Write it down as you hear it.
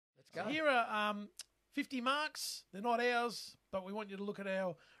So here are 50 marks. They're not ours, but we want you to look at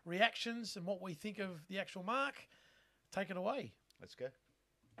our reactions and what we think of the actual mark. Take it away. Let's go.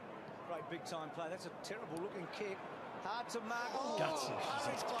 Great big-time play. That's a terrible-looking kick. Hard to mark.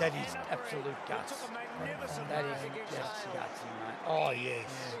 Gutsy. That is absolute guts. That is just gutsy, mate. Oh,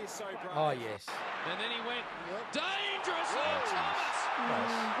 yes. Oh, yes. And then he went dangerous.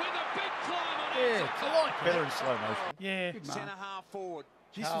 Thomas with a big climb on Yeah, I like Better in slow motion. Yeah. Centre-half forward.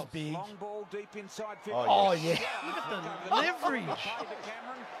 This is big. Long ball deep inside 50. Oh, yeah. Look at the leverage.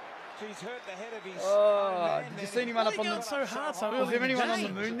 She's hurt the head of his Oh, did you see anyone up on the... so hard so Was early there in the anyone on the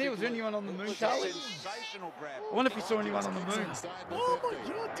game? moon there? Was there anyone on the moon, Charlie? sensational grab. I wonder if you saw anyone on the moon. Oh, my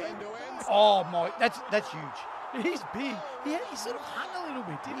God. Dude. Oh, my... That's huge. He's big. He sort of hung a little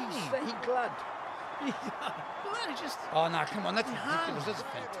bit, didn't he? He glad. Well, he just... Oh, no, come on. That's ridiculous. That's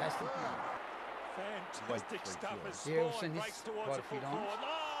fantastic, man. fantastic stuff. Yeah, we've seen this quite a few times.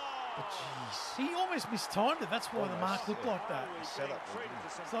 But jeez, he almost mistimed it. That's why the mark looked like that.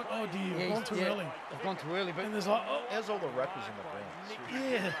 It's like, oh dear, we've gone too early. I've gone too early, but... And there's like, oh, How's all the rappers in the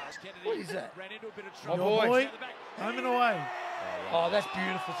ground? yeah. What is that? Your boy. boy, home and away. Oh, that's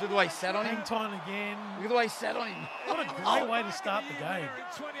beautiful. See the way he sat on him? Hang time again. Look at the way he sat on him. What a great way to start the game.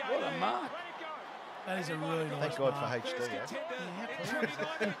 What a mark. That is a really nice Thank God mark. for HD,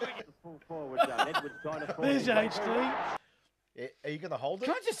 There's your HD. Are you going to hold it?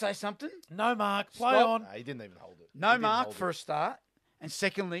 Can I just say something? No mark. Play Stop. on. No, he didn't even hold it. No mark for a start. And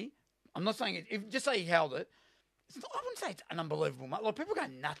secondly, I'm not saying it. If just say he held it, it's not, I wouldn't say it's an unbelievable mark. Like, people go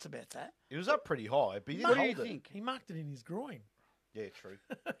nuts about that. It was up pretty high, but he didn't What do hold you it. think? He marked it in his groin. Yeah, true.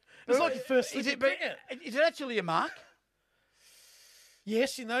 It's like your first Is slip it, of but cricket. is it actually a mark?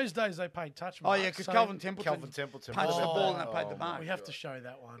 Yes, in those days they paid touch Oh, marks. yeah, because so Calvin Templeton Calvin Templeton. punched the Oh, ball and they paid the my mark. we have to show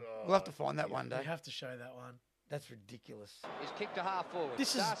that one. We'll have to find that one day. We have to show that one. That's ridiculous. He's kicked to half forward.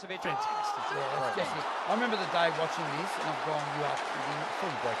 This is Starcevic. fantastic. Yeah, that's just it. I remember the day watching this and I've gone, you are kidding.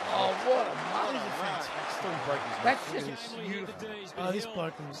 Fully broke his Oh, neck. what a mark. These are fantastic. Fully broke his neck. That's just beautiful. Oh, this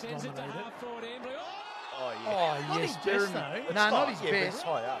bloke was dominated. Oh, yeah. Oh, Not yes, his best, Jeremy. though. No, It's not his yeah, but best. it's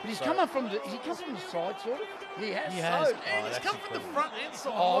high up. But he's so- coming from the. He come from the side, sort of. He has. He has. So, And he's that's come from the front and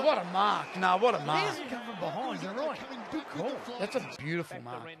side. oh, what a mark! No, what a He mark! hasn't come from behind. You're right. Good call. That's a beautiful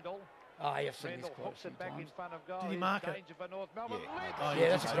mark. Oh, you've seen this quite a few Back in times. front of goal. Did he mark it? Danger for North Melbourne. Oh, Yeah, he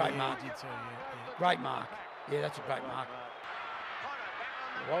that's did a too, great yeah, mark. he did too, yeah. Great mark. Yeah, that's a great mark.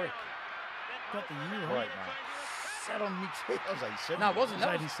 Warwick Got the year Great, right. mate. sat on Nick's head. That was 87. No, it wasn't. It was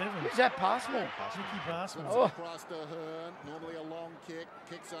That was 87. Who's that Passmore? Nicky Passmore. Oh. Across to Hearn, normally a long kick,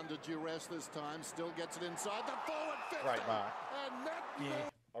 kicks under duress this time, still gets it inside the forward 50. Great mark. And that Yeah.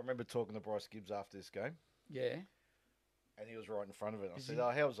 I remember talking to Bryce Gibbs after this game, Yeah. and he was right in front of it. I said, "Oh,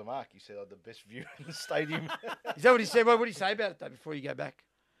 how was the mark?" He said, "Oh, the best view in the stadium." Is that what he said? What did he say about it though? Before you go back.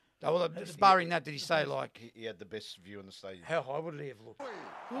 Oh, well, barring that, did he say like he had the best view in the stadium. how high would it have looked? It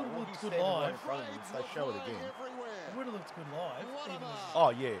would have looked good Standing right in live. front of him, if they show it again. It would have looked good live. Even as- Oh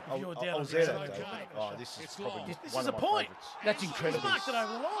yeah, you were I down was on there the that side, day. okay. Oh, this is probably This one is of a my point. favourites. That's He's incredible. marked it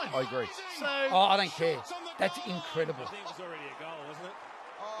over the line. I agree. So, Oh, I don't care. That's incredible.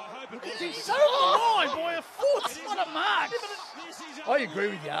 look at this. So high, boy, a foot. What a mark! I agree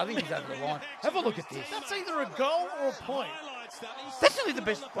with you. I think he's over the line. Have a look at this. That's either a goal or a point. That's only the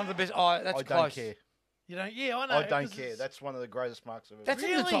best. One of the best. Oh, that's I close. don't care. You know, yeah, I know. I don't 'cause care. it's- That's one of the greatest marks I've ever That's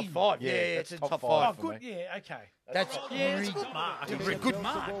seen. in the top Really? five. Yeah, Yeah, it's that's in top top five. Oh, five. for good. me. Yeah, okay. That's Yeah, it's a good mark. It's a good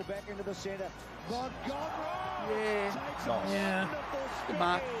mark. Ball back into the centre. Yeah, Nice. Yeah. good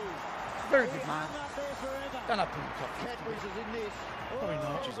mark. Very good mark. Don't have to put him top 50. Probably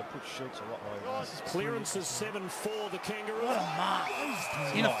not. Jeez, I put Schultz a lot higher. Clearance is 7-4, the Kangaroo. What a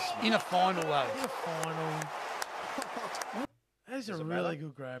mark. In a final though. The final. That is a Does it really matter?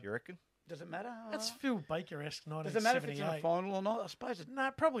 good grab. You reckon? Does it matter? That's Phil Baker-esque Does it matter if it's in a 1978. final or not? I suppose it. No,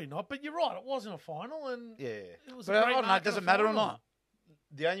 probably not. But you're right. It wasn't a final, and Yeah. it was But a I great don't know. mark Does in it a matter or final. not?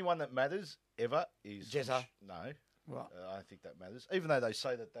 The only one that matters ever is Jezza. No, Right. I don't think that matters. Even though they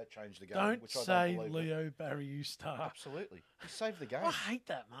say that changed the game. Don't which I say don't believe. Leo Barry, you star. Absolutely, he saved the game. I hate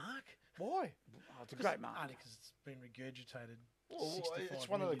that mark. Why? Oh, it's a great mark. Only because it's been regurgitated. Well, 65 it's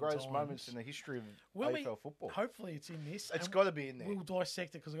one of the million greatest times. moments in the history of Will we- AFL football. Hopefully it's in this. It's and got to be in there. We'll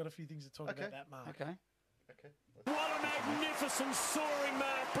dissect it because I've got a few things to talk Okay. about that mark. Okay. Okay. What a magnificent soaring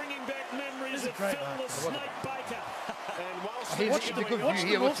mark, bringing back memories This is of a great Phil mark. the Snake Baker. And whilst Here's Watch the the, good watch view the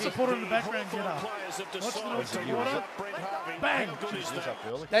here. North What's this? supporter in the background get up. players have Watch the decided North to supporter. use Brent Harvey. Bang. How good is He was that? up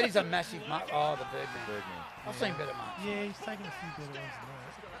early. That is a massive mark. Oh, the Birdman. Birdman. I've seen better marks. Yeah, he's taken a few better ones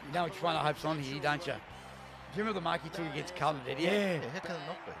than that. You know which one I hope's on here, don't you? Do you remember the mark he took against Cullen, did he? Yeah. Yeah, how can it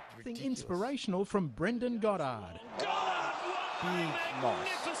not be? Something inspirational from Brendan Goddard. Goddard, what Big, Nice.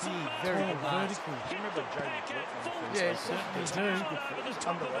 big, Very tall, good mark. vertical. Do you remember Jamie Brooke? Yeah, Certainly do.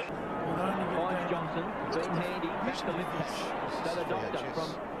 Finds Johnson, being handy, back to Lippis. So the doctor from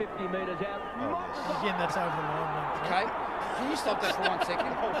 50 metres out. Again, that's over the line. Okay, can you stop that for 1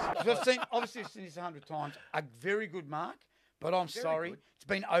 second? 'Cause obviously I've seen this 100 times. A very good mark, but I'm sorry, good. it's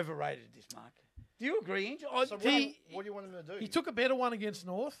been overrated, this mark. Do you agree, Ange? So what do you want him to do? He took a better one against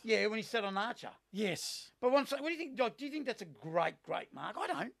North. Yeah, when he sat on Archer. Yes. But what do you think, Doc? Do you think that's a great mark? I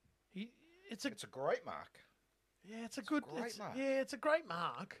don't. It's It's a great mark. Yeah, it's a good great mark. Yeah, it's a great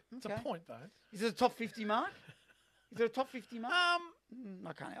mark. It's a Okay. point though. Is it a top 50 mark? Is it a top 50 mark?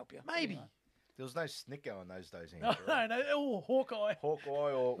 I can't help you. Maybe. Anyway. There was no Snicko in those days, No, Andrew. right? no. Oh, Hawkeye. Hawkeye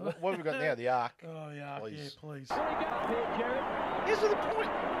or what have we got now? The Ark. Oh yeah, Please. yeah, please. Here's the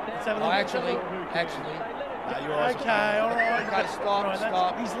point. Let's have a Oh, look. actually, No, your eyes Okay, all right. Okay, stop, Right,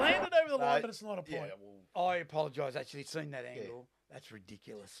 stop. He's landed over the line, No, but it's not a point. Yeah, well, I apologise. Actually, seen that angle. That's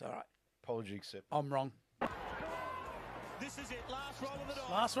ridiculous. All right, apology accepted. I'm wrong. This is it. Last roll of the dice.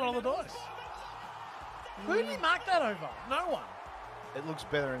 Last roll of the dice. Who did he mark that over? No one. It looks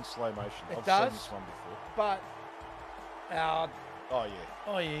better in slow motion. It I've does. seen this one before. But our Oh, yeah.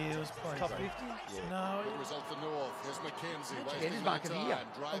 Oh yeah, it was played. top great. 50. Yeah. No, Good result for North. Here's McKenzie. Yeah, wasting this no mark of the time. year.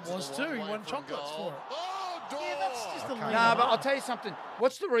 Drives It was the too. long He way won from chocolates goal. for it. Oh, Dawes! Yeah, that's just a Okay. lead. No, but I'll tell you something.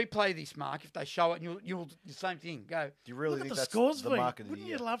 Watch the replay of this mark. If they show it, and you'll the same thing. Go. Do you really Look at think the that's scores, the V. mark of the Wouldn't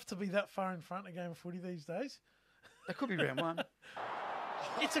year? you love to be that far in front of game of footy these days? That could be round one.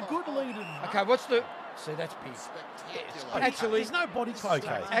 It's a good lead in mark. Okay, what's the? See, that's big. Spectacular. Actually, There's no body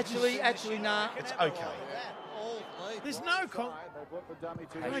contact. Okay. Actually, nah. It's okay. There's no con.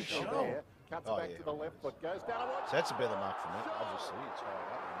 Great shot. Cuts Oh, back yeah. to the left foot, goes down. So that's a better mark from that. Obviously, it's higher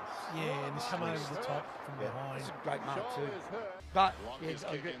up. Yeah, and he's coming over the top from behind. It's a great mark too. But yeah, Longest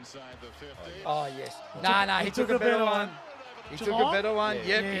I kick agree. inside the 50. Oh yes. Nah, he took a better one. He took a July? better one. Yeah.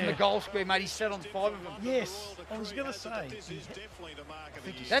 Yep, Yeah. in the goal square, mate. He sat on 5 of them. Yes, I was going to say. This is definitely the mark of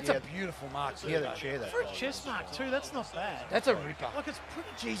the year. That's Yeah. a beautiful mark. He had too, a chair that For a night. chest mark too, that's not bad. That's a ripper. Like it's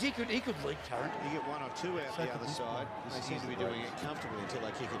pretty. Jeez, he could leak current. You get one or two out So the could other this side. They seem to be doing it comfortably until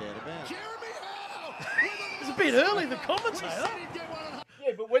they kick it out of bounds. It's a bit early, the commentator.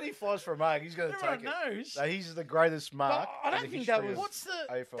 Yeah, but when he flies for a mark, he's going to Everyone take it. knows. So he's the greatest mark. I in don't the think that history was. of What's the?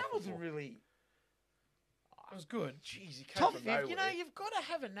 AFL That wasn't football. really. It was good. Jeez, he came Top from 50, nowhere. You know, you've got to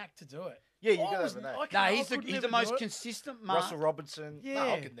have a knack to do it. Yeah, you I got to was- have a I knack. can- No, I he's could the never most do it. consistent mark. Russell Robinson. Yeah.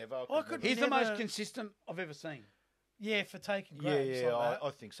 No, I could never. I could He's the never- most consistent I've ever seen. Yeah, for taking Yeah, grabs yeah, like that. I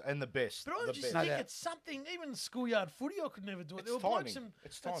think so. And the best. But I the just best. No think doubt. it's something. Even schoolyard footy, I could never do it. It's There were blokes timing. in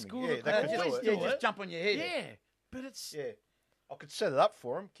It's at timing. school Yeah, that they could could do always it. do Yeah, it. just jump on your head. Yeah, but it's Yeah. I could set it up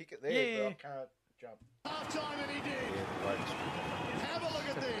for him, kick it there, Yeah. but I can't jump. Half-time and he did. Yeah, the greatest. Have a look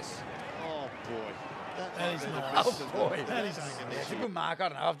at this. Oh, boy. that is nice. Oh boy, That is it's a good mark. I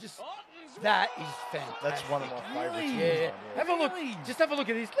don't know. I've just that is fantastic. That's one of my favourites. Really? of all Yeah, time, have a look. Really? Just have a look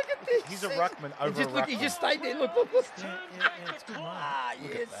at this. Look at this. He's a ruckman over He just a look. He ruckman. just stayed there. Look. Yeah, it's good mark. Ah,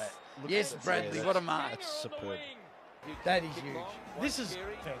 Look yes. at that. Look Yes, at that. Bradley. Yeah, What a mark. That's superb. That is huge. This is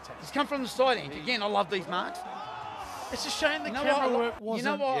fantastic. He's come from the side end. Again, I love these marks. It's a shame the You know camera what? work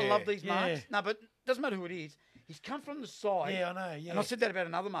wasn't. You know why I Yeah. love these Yeah. marks? No, but doesn't matter who it is. He's come from the side. Yeah, I know. Yeah, And I said that about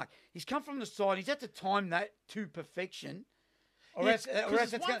another mark. He's come from the side. He's had to time that to perfection. Or Yeah, else, 'cause or else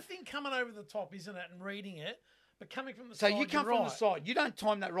it's that's one gonna, thing coming over the top, isn't it, and reading it, but coming from the so side. you come you're from the right. side. You don't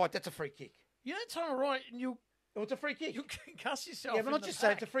time that right. That's a free kick. You don't time it right, and you'll Oh, it's a free kick. cuss yourself. Yeah, but in not the just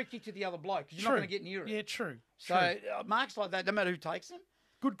say it's pack. a free kick to the other bloke. 'Cause you're True. not going to get near it. Yeah, true. So marks like that, no matter who takes them.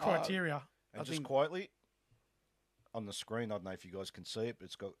 Good criteria. And I just think- quietly, on the screen, I don't know if you guys can see it, but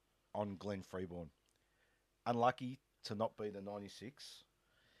it's got on Glenn Freeborn. Unlucky to not be the 96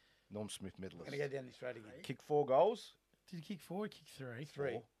 Norm Smith I'm medalist. going to go down this road again. Kick 4 goals. Did you kick 4? Or kick 3?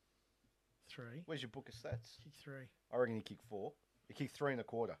 3. 3. Where's your book of stats? Kick 3. I reckon he kicked 4. He kicked 3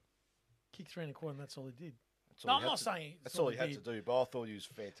 1/4. Kick 3 1/4, and that's all he did. That's No, all I'm he had not to- saying That's it's all all he he had to did. do, but I thought he was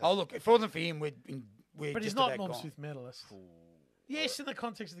fantastic. Oh, look, if it wasn't for him, we're But he's just not about Norm gone. Smith medalist. Ooh. Yes, in the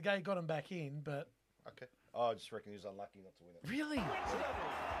context of the game, he got him back in, but Okay. Oh, I just reckon he was unlucky not to win it. really,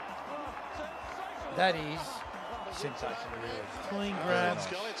 That is sensational, really. clean Very grab. nice.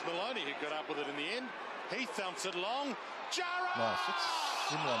 Scully, it's Maloney who got up with it in the end. He thumps it long. Jara! Nice. It's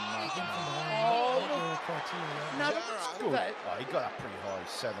similar mark. Oh, criteria. No, but Good. look at that. Oh, he got up pretty high. He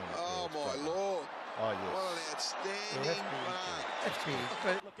sat on it. Oh, Yeah, it's my great. Lord. Oh, What yes. an Yeah, outstanding that's big. mark. That's big.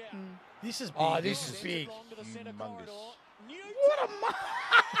 But This is big. oh, this is big. Humongous. What a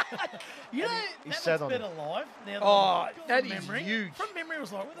mark! You know, he that sat looks on better it. live. Now Oh, from that is memory. huge. From memory, it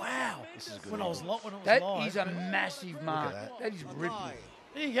was like, wow. This is a good When I one. was when it was That live. is a but massive mark. that. That is ripping.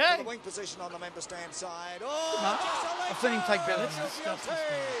 There you To the go. wing position on the member stand side. Mark. Oh, I've seen him take better than Let's that. discuss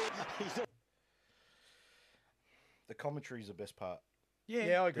this one. The commentary is the best part.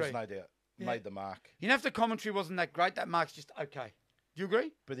 Yeah, I agree. There's no doubt. Yeah. Made the mark. You know, if the commentary wasn't that great, that mark's just okay. Do you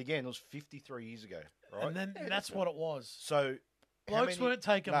agree? But again, it was 53 years ago, right? And then that's what it was. So Blokes weren't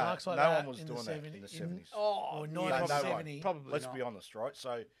taking marks like no that one was in doing the that 70s. in the 70s. Or No, 1970. Probably Let's not. be honest, right?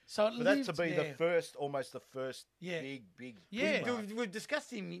 So So it for that to lived, be yeah. the first, almost the first Yeah. big Yeah. mark We've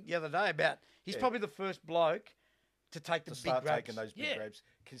discussed him the other day about he's Yeah. probably the first bloke to take the to big start grabs. taking those big Yeah. grabs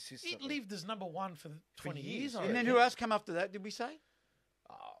It consistently. lived as number one for 20 years. years, I yeah. And then reckon. who else come after that? Did we say?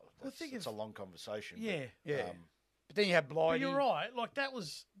 Oh, Well, that's, think it's of- a long conversation. but, Yeah. Yeah. But then you have But Blighty. you're right. Like, that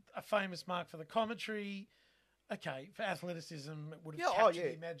was a famous mark for the commentary. Okay, for athleticism, it would have Yeah, captured yeah.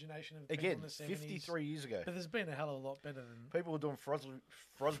 the imagination of people Again, in the 70s. 53 years ago. But there's been a hell of a lot better than People were doing Frosby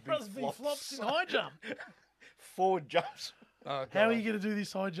flops in high jump. forward jumps. Oh, How are God. you going to do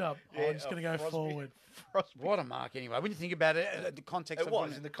this high jump? Oh, I'm just going to go Frosby- forward. Frosby. What a mark, anyway. When you think about it, the context It of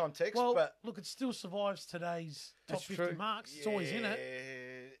was in the context, Well, but look, it still survives today's top That's 50 true. marks. It's always in it.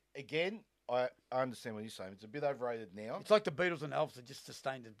 Yeah, again, I understand what you're saying. It's a bit overrated now. It's like the Beatles and Elvis that just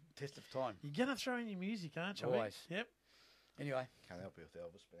sustained the test of time. You're going to throw in your music, aren't you? Always. Yep. Anyway, Can't help you with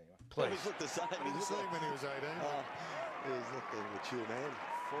Elvis, but anyway. please. He looked the same. What did you see him when he was 18? He's not a mature man.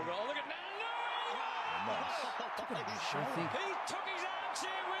 Full goal. Look at Nice. He took his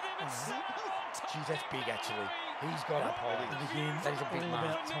armchair with him and set it on top. Geez, that's big, actually. He's got up high. And again, That is a big all mark.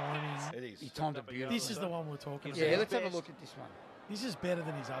 about timing. It is. He timed it beautifully. This is the one we're talking Yeah, about. let's have a look at this one. This is better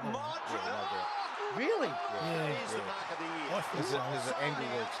than his other one. Yeah, no doubt. Really? Yeah. He's the mark of the year. I think There's, so. there's an angle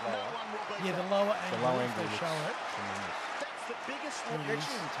where it's lower. Yeah, the lower The angle, low if angle they looks show it. tremendous. That's the biggest There it is.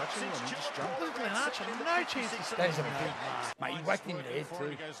 Actually, touching him, he just jumped. Look at Glenn Archer. No chance to That is a stay big mark. Mate, he whacked him in the head,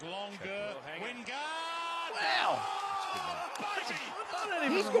 too. Goes longer. Wingard. Wow. I don't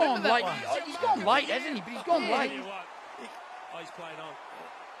even He's remember gone that late. one. He's gone late, hasn't he? But he's gone late. Oh, he's played on.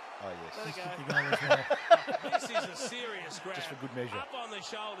 Oh, yes. Just kicked the goal as well. This is a serious grab. Just for good measure. Up on the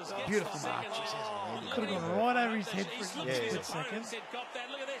shoulders. Gets Beautiful the second. mark. Oh, Could have gone right over his head for a He split looked at his second. opponent, said, "Cop that.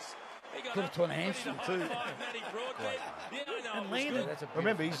 Look at this." He got Could have up, torn a ready to hamstring, too. high-five Matty Broadbent. Yeah, I know. And it was landed. good. That's a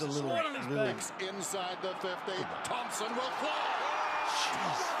Remember, he's a little. Slide on his little back. Inside the 50. Thompson will fly.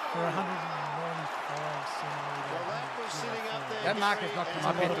 For 195 centimetre. Well, that was sitting up there. That mark has not come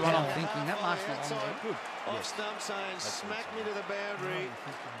up into what I'm thinking. That mark's not on there. Good. Off stump saying, smack me to the boundary.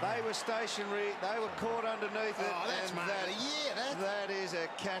 They were stationary. They were caught underneath it. Oh, that's and mark of the year. that is a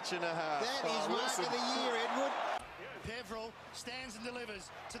catch and a half. That is mark listen. of the year, Edward. Peveril stands and delivers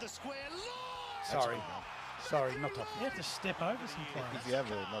to the square. Sorry. Sorry, not top. You have to step over some If players. you have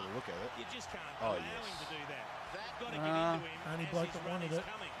another look at it. You just can't Oh, allow him yes. to do that. Got to get into him Only as bloke his that run wanted is it.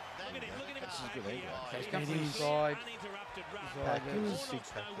 coming. Look at him, look at him. This is good Here. angle. He's It come from is. inside. Uninterrupted run. Pack. Good. Big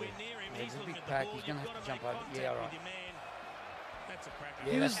pack Nowhere there. near him. There's He's a looking big at the pack. ball. He's gonna You've have to got jump make over. contact Yeah, with right. your man. That's a cracker.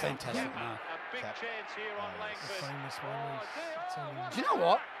 Yeah, that's fantastic, Mark. Big chance here on The Langford. famous one. It's only- Do you know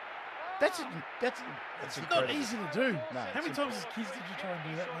what? That's It's It's not incredible. easy to do. No, How many it's times as kids did you try and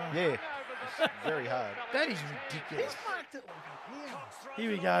do that? No. Yeah, it's very hard. that is ridiculous. He's marked it like a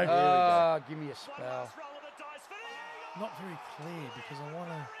Here we go. Ah, give me a spell. Not very clear because I want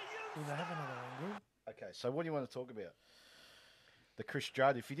to. Do they have another angle? Okay, so what do you want to talk about? The Chris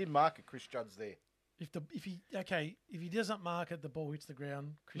Judd. If he didn't mark it, Chris Judd's there. If he doesn't mark it, the ball hits the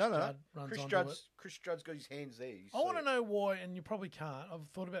ground. Chris No. Judd runs Chris onto Judd's it. Chris Judd's got his hands there. You I see want to it. know why, and you probably can't. I've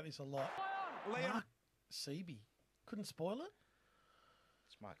thought about this a lot. Mark Seaby couldn't spoil it.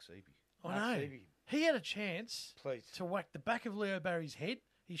 It's Mark Seaby. I Mark know. Seaby. He had a chance Please. to whack the back of Leo Barry's head,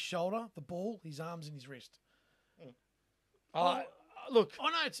 his shoulder, the ball, his arms, and his wrist. Look, I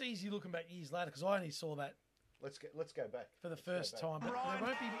know it's easy looking back years later because I only saw that Let's go back for the Let's go first back. time, but there might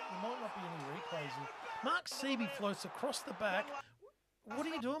not be any replays. Mark Seaby floats across the back. What are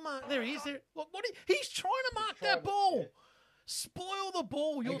you doing, Mark? There he is. There. Look, he's trying to mark that ball. yeah. Spoil the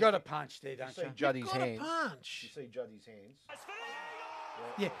ball. you got a punch there, You don't see you? Juddy's got a hands. punch. You see Juddy's hands.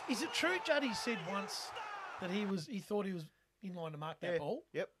 Yeah. Is it true Juddy said once that he thought he was in line to mark that Yeah. ball?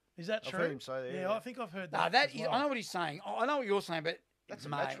 Yep. Is that I've true? heard him say that, Yeah, yeah. I think I've heard that. Nah, that as is. well. I know what he's saying. I know what you're saying, but That's a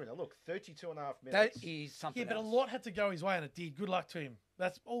mate, match winner. Look, 32 and a half that minutes. is something. Yeah, but a else. lot had to go his way, and it did. Good luck to him.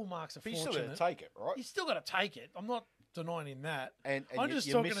 That's all marks are But you still fortunate. got to take it, right? He's still got to take it. I'm not denying him that. And I'm you- just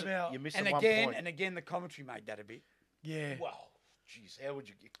you're talking missing- about. You're missing And one again, point. and again, the commentary made that a bit. Yeah. Well, jeez, how would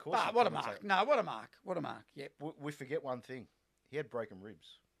you? Of course. Ah, you what a commentate. mark! No, what a mark! What a mark! Yep. We forget one thing. He had broken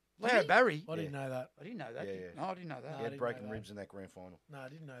ribs. Leo Barry. I didn't know that. I didn't know that. Yeah, did- yeah. No, I didn't know that. No, He I had didn't broken know that. ribs in that grand final. No, I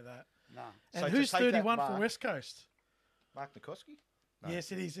didn't know that. No. And So to who's take that 31 for mark- West Coast? Mark Nikoski?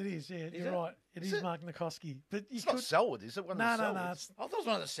 Yes, it is. It is. Yeah, you're it? right. It Is is it? Mark Nikoski. But you It's not Selwood, is it? One No, of the no, no. Selwoods? It's, I thought it was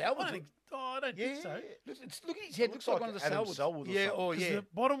one of the Selwoods. I don't think so. Look at his head. Looks like one of the Adam Selwoods. Selwood or Yeah, something. or 'Cause yeah. the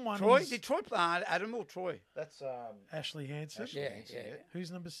bottom one Troy? is Did Troy play Adam or Troy? That's Ashley Hansen. Ashley Yeah, Hansen, yeah.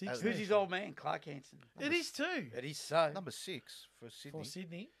 Who's number 6? Who's Who's his old man? Clark Hansen. It is too. It is so. number 6 for Sydney. For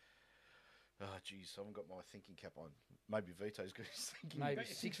Sydney. Oh, jeez, I haven't got my thinking cap on. Maybe Vito's got his thinking Maybe got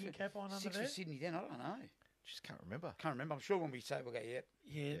your six thinking for, cap on under 6 there? for Sydney then. I don't know. Just can't remember. Can't remember. I'm sure when we say we'll go, yep.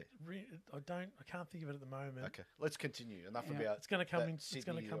 Yeah, I can't think of it at the moment. Okay, let's continue. Enough Yeah. about It's going to come that in. It's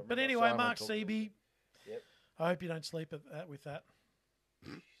Sydney going to come. or But remember anyway, Simon Mark talking about Seaby. it. Yep. I hope you don't sleep with that.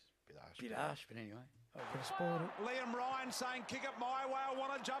 Bit harsh. Bit harsh, but anyway. Could have spoiled it. Liam Ryan saying, kick it my way. I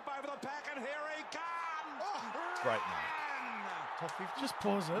want to jump over the pack, and here he comes. Great mark. Top 50. Just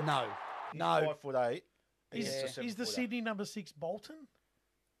pause it. No. No. 5'8". Is, against a is the 7-footer. Sydney number 6 Bolton?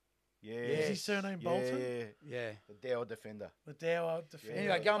 Yeah. Is his surname Bolton? Yeah. Yeah. The Dower defender. The Dower defender.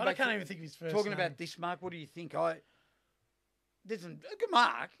 Anyway, going I back can't to- even think of his first Talking name. about this mark, what do you think? There's a good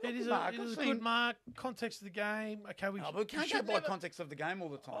mark. It is mark. a I've good seen- mark. Context of the game. Okay, we, Oh, but we can't go should by never- context of the game all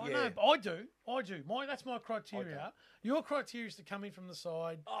the time. I know, but I do. That's my criteria. Your criteria is to come in from the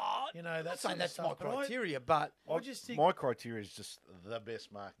side. Oh, You know, I'm not that's saying that's my but I- criteria, but I just think My criteria is just the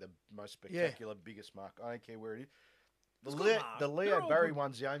best mark, the most spectacular, biggest mark. I don't care where it is. It's good mark. The They're Leo all Barry good.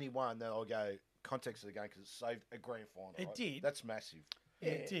 one's the only one that I'll go context of the game because it saved a grand final. It right? did. That's massive.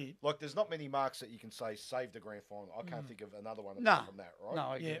 it did. Like, there's not many marks that you can say saved a grand final. I can't think of another one No. apart from that, right? no,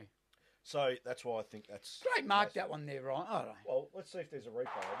 I agree. Yeah. So that's why I think that's Great mark massive. that one there, right? I don't know. Well, let's see if there's a replay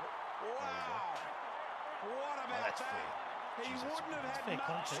of it. Wow. What about that's that? fair. He wouldn't have had fair much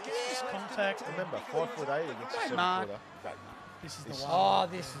contact. skill It's left in the contact. tank Remember, because he was 5'8" the against a Great 7 mark. footer. Great mark. This is the This- one. Oh,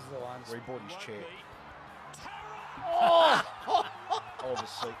 this is the one. Where he bought his chair. Oh, Oh, the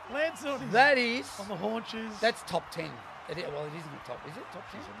seat. Lands on his that is. on the haunches. That's top 10. Well, it isn't the top. Is it top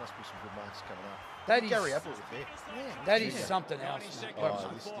 10? There must be some good marks coming up. That is. Gary Apple was there. That is something else. mate.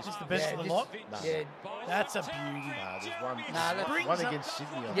 Oh, this Is this the best Yeah, of the this- lot? Nah. Yeah. That's a beauty. Nah, there's one, Nah, that one brings up- against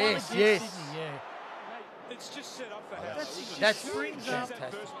Sydney. I think. Yes, One yes. against Sydney, yeah. It's just set up for Oh, House. that's- That's brings up-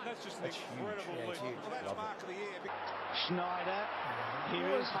 fantastic. That's just an That's huge. incredible Yeah, it's leap. huge. Well, that's Love it. mark of the year. Schneider. Here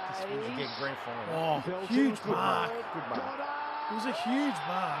is Again, Hayes. grand final. Oh, huge mark. Good mark. It was a huge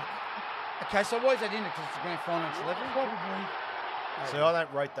mark. Okay, so why is that in it? Because it's the grand final at 11? Probably. So I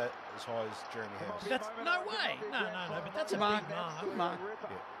don't rate that as high as Jeremy House. That's no way. No. But that's a Mark. big mark. Good mark.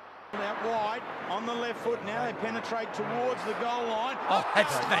 Out wide on the left foot. Now they penetrate towards the goal line. Oh,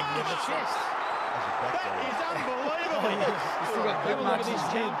 that's magnificent. That is unbelievable. He's still got good marks in his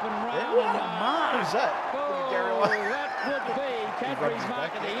head. Who's that? Look at Gary Lyon. That would be Cadbury's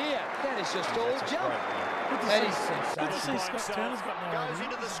mark of the year. That is just all That's a jump. great mark. That is Good to see sensational. Scott Turner's got no Goes idea.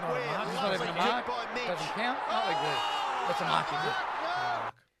 into the This is not a square. mark. It's not even a Lovely mark. kick by Mitch. Doesn't count. No, I agree. That's a mark, is it?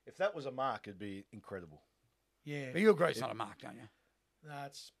 If that was a mark, it'd be incredible. Yeah. But you agree it's not a mark, don't you? No,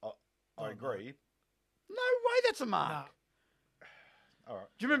 it's I agree. No way that's a mark. no. All right.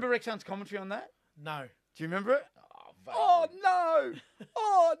 Do you remember Rex Hunt's commentary on that? No. Do you remember it? vaguely. Oh, no.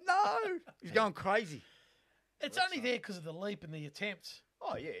 Oh, no. He's going crazy. It's only there because of the leap and the attempt.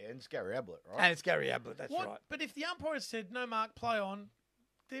 Oh, yeah, and it's Gary Ablett, right? And it's Gary Ablett, that's What? right. But if the umpire said no mark, play on,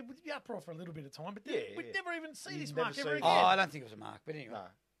 there would be uproar for a little bit of time. But then Yeah, we'd yeah. never even see You'd this never mark ever see again. it. Oh, I don't think it was a mark, but anyway. No,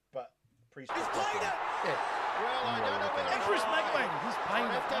 but pretty He's played it. Yeah. Well, I don't know whether And Chris McElwain, he's paying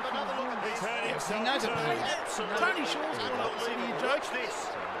I'll have to have another look at this. He knows it. Tony Shaw's gone up to see you, Joe.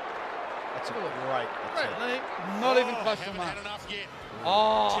 That's a great Great attempt. leap. Not even close to a mark.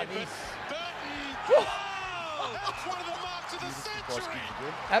 Oh, this. That's one of the marks of the century.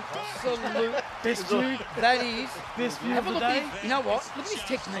 Absolute Best view. That is. Best view Have of a the look day. at his, you know what? Look at his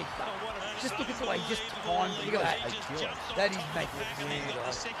technique, though. Just look at the way he just timed. Look at that. That is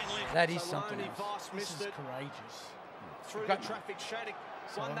magnificent. That is something else. This is courageous. Through the Got- traffic, Shattuck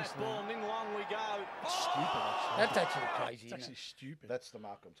won that honestly- ball, and in long we go. Stupid, actually. That's actually crazy. It's Isn't actually it? stupid. That's the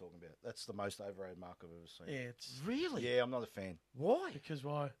mark I'm talking about. That's the most overrated mark I've ever seen. Yeah, it's Really? Yeah, I'm not a fan. Why? because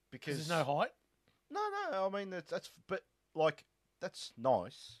why? Because There's no height. No, I mean that's but like that's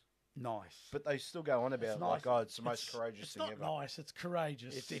nice. Nice. But they still go on about nice. like, oh, it's the most It's- courageous It's thing not ever. nice. It's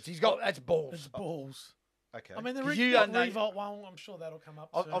courageous. He's got, that's balls. It's balls. Okay. I mean, the 'Cause you don't know- Revolt one, I'm sure that'll come up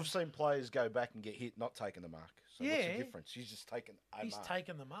soon. I've seen players go back and get hit not taking the mark. So what's Yeah. the difference? He's just taken a He's mark.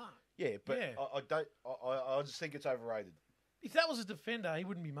 taken the mark. Yeah, but Yeah. I don't. I just think it's overrated. If that was a defender, he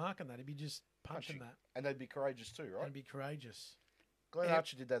wouldn't be marking that. He'd be just punching that. And they'd be courageous too, right? And be courageous. Glenn Yeah.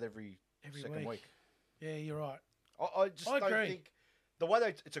 Archer did that every second week. Yeah, you're right. I just I don't agree. think The way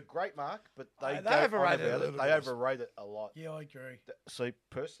it's a great mark, but they overrate it a it. little They bit. overrate it a lot. Yeah, I agree. See,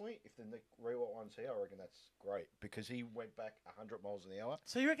 personally, if the Nick Rewalt one's here, I reckon that's great because he went back 100 miles an hour.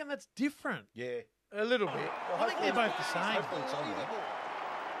 So you reckon that's different? Yeah, A little bit. I think they're both the same. hopefully it's on there.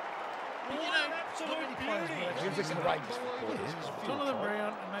 But you know, not many players would He actually was a great sport. Jonathan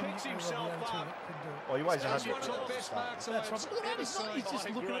Brown and maybe Nick Rewalt are the only two that could do it. Well, he weighs 100. That's right. But look at him, he's just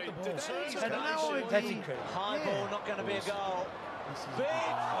looking at the ball. Had no idea. That's incredible. High ball, not going to be a goal. Big.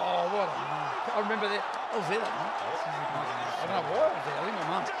 Oh, what a mark. I remember that. I was there that night. I don't know why I was there. I think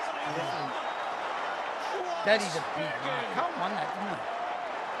my mum. That is a big mark. Can't won that, didn't they?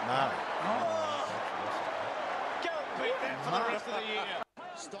 No. Go beat that for the rest of the year.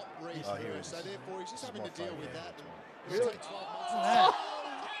 Stop Reece first, so therefore he's just having to deal with that. Really?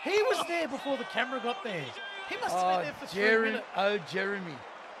 He was there before the camera got there. He must have been there for 3 minutes. Jeremy.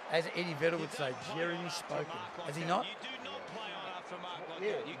 As Eddie Vedder would say, Jeremy spoken. Has he not? You do not play on after a mark like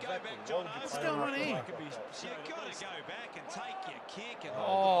Yeah, that. You exactly. go back, John. What's going on here? You've got to go back and take your kick. And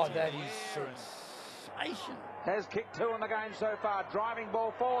Oh, that is sensation. Has kicked 2 in the game so far. Driving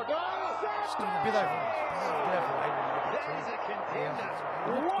ball forward. Bit over. There's a contender.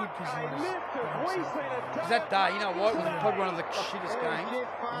 Because that day, you know what? It was probably one of the shittest games.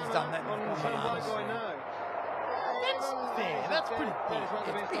 He's done that. That's fair. That's pretty big.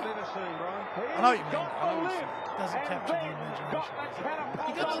 I know what you mean. I know what you're saying. Doesn't capture the imagination.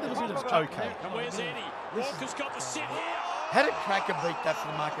 He got a little bit of Okay. And where's Eddie? Walker's got to sit here. How did Cracker beat that for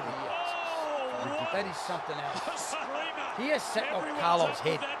the mark of the year? That is something else. A screamer. He has set off Carlos'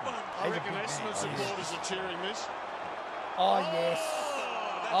 head. I reckon Essendon supporters are cheering this. Oh, yes.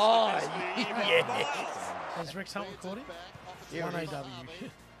 Oh, yes. Has Rex Hunt recording? Yeah, 1 AW. Goes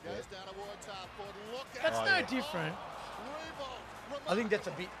down towards half forward. Look That's out. no different. I think that's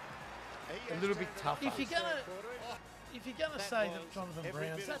a little bit tougher. If you're gonna say that Jonathan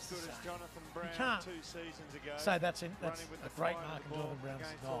Brown's, that's the same. You can't say that's a great mark and Jonathan Brown's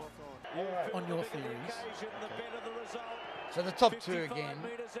not. On your theories. So the top two again,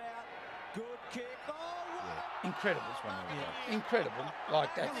 Good kick. incredible. Yeah. Incredible. Like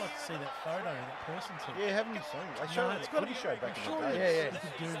I'd that. like to see that photo of that person too. Yeah, haven't you seen it? They showed it's it. gotta Footy be- show back in surely the Yeah, day. yeah. You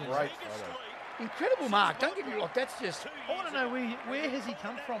could do this. Great photo. Incredible mark. Don't get me wrong. That's just. I want to know where has he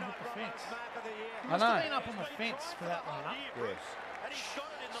come from with the fence? He I must have know. been up on the fence for that one up. Yes.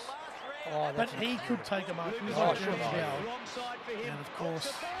 Oh, But that's he could take a mark. He was Oh, like sure. Jeremy Howe. And of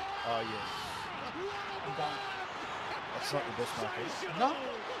course, Oh, yes. That's not the best mark ever. No.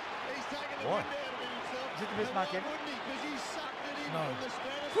 Why? Is it the best mark ever? no.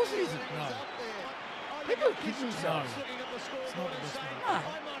 Of course it isn't. No. People are kidding No. themselves. It's not the best mark.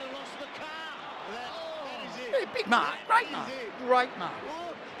 No. Yeah, big mark. Great mark. Great mark.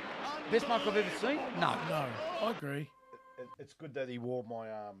 Best mark I've ever seen? No. No, I agree. It's good that he wore my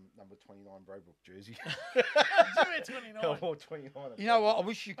number 29 Braybrook jersey. Do it I 29. wore 29. You know what? I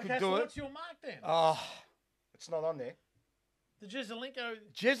wish you could Okay, do so it. what's your mark then? Oh, It's not on there. The Jezelenko,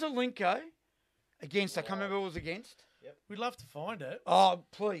 Jezelenko against, I can't remember who it was against. we'd love to find it. Oh,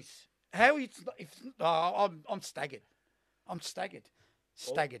 please. How it's, if, I'm staggered. I'm staggered.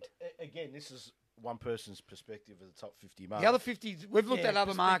 Staggered. Again, this is one person's perspective of the top 50 marks. The other 50s, we've looked Yeah, at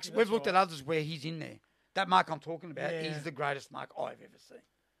other marks. perspective, We've that's looked at right. others where he's in there. That mark I'm talking about Yeah. is the greatest mark I've ever seen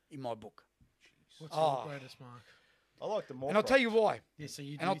in my book. What's Oh. your greatest mark? I like the more. And I'll tell you why. Yeah, so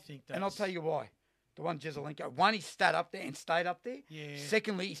you And do I'll, think that. and I'll tell you why. The one Jezelenko. One, he stayed up there and stayed up there. Yeah.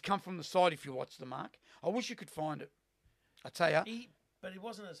 Secondly, he's come from the side if you watch the mark. I wish you could find it. I tell you. But he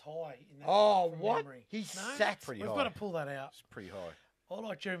wasn't as high in that. Oh, from what? Memory. He No? sat. Pretty We've high. got to pull that out. It's pretty high. I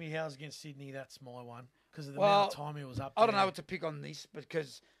like Jeremy Howe's against Sydney. That's my one because of the Well, amount of time he was up. I don't there. know what to pick on this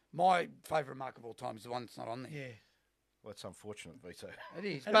because my favourite mark of all time is the one that's not on there. Yeah, Well, it's unfortunate, Vito. It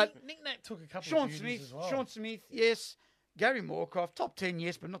is. and But Nick Nat took a couple Sean of beauties Smith, as well. Sean Smith, yes. Gary Moorcroft, top 10,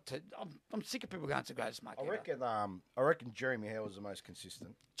 yes, but not. I'm sick of people going to the greatest mark I ever. reckon Jeremy Howe was the most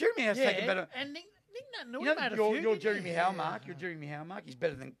consistent. Jeremy Howe's taken better. And Nick Nat knew You know, made a your few, your didn't Jeremy he? Howe Yeah. mark, your Jeremy Howe mark, is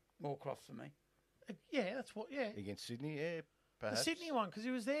better than Moorcroft for me. Yeah, that's what. Yeah, Against Sydney, yeah, the perhaps. Sydney one because he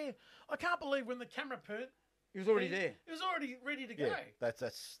was there. I can't believe when the camera put. He was already there. He was already ready to go. Yeah, that's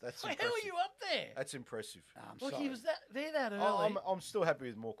Like, impressive. how are you up there? That's impressive. I'm Like sorry. he was that early. I'm still happy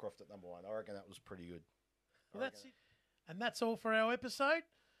with Moorcroft at number 1. I reckon that was pretty good. Well, that's it. And that's all for our episode.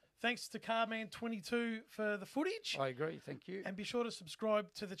 Thanks to Carman22 for the footage. I agree. Thank you. And be sure to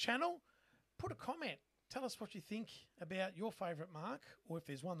subscribe to the channel. Put a comment. Tell us what you think about your favourite mark, or if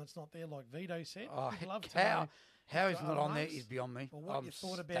there's one that's not there, like Vito said. Oh, We'd love to how know how if he's there not are on there marks, is beyond me. or what I'm you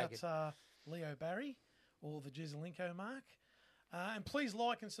thought about staggered. Leo Barry or the Jezelenko mark. And please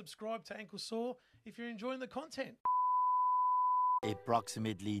like and subscribe to Ankle Sore if you're enjoying the content.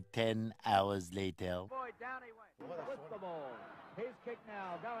 Approximately 10 hours later. Boy, down he went with the ball. His kick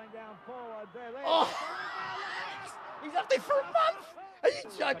now going down forward. There. Oh! He's up there for a month. Are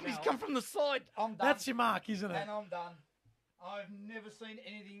you joking? He's come from the side. I'm done. That's your mark, isn't it? And I'm done. I've never seen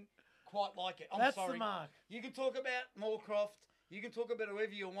anything quite like it. I'm That's sorry. the mark. You can talk about Moorcroft. You can talk about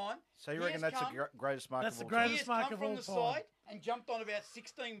whoever you want. So you reckon that's the greatest mark That's of all the time? greatest mark of all time. He has come from the side and jumped on about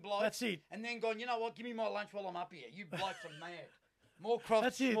 16 blokes. That's it. And then gone, you know what? Give me my lunch while I'm up here. You blokes are mad. Moorcroft.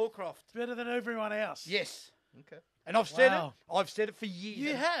 That's it. Moorcroft. It's better than everyone else. Yes. Okay. And I've said it. I've said it for years.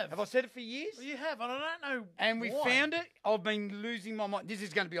 You have. Have I said it for years? Well, you have, and I don't know. And we why. found it. I've been losing my mind. This is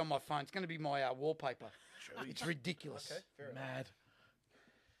going to be on my phone. It's going to be my wallpaper. It's ridiculous. Okay, fair Mad.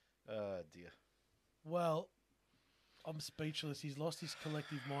 Dear. Well, I'm speechless. He's lost his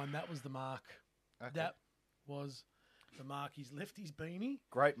collective mind. That was the mark. Okay. That was the mark. He's left his beanie.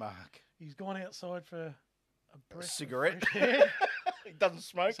 Great mark. He's gone outside for a breath of cigarette. fresh air. He doesn't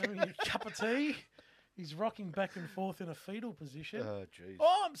smoke. Having a cup of tea. He's rocking back and forth in a fetal position. Oh, jeez.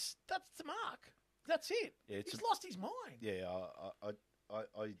 Oh, that's the mark. That's it. Yeah, He's lost his mind. Yeah,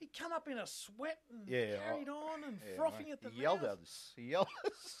 He come up in a sweat and Yeah, carried on and frothing mate. at the He yelled mouth. at us. He yelled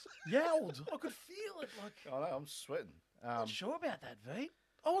at us. Yelled. I could feel it. Like I know, I'm sweating. not sure about that, V.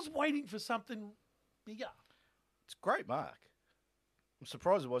 I was waiting for something bigger. It's a great mark. I'm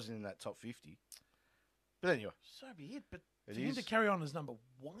surprised it wasn't in that top 50. But anyway. So be it. But It for him is. to carry on as number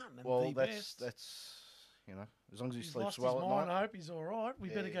one and Well, the that's best. you know, as long as he He's sleeps lost well his at mind. night. I hope he's all right. We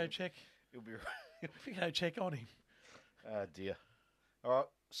better go check. He'll be. We go check on him. Oh dear. All right.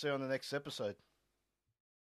 See you on the next episode.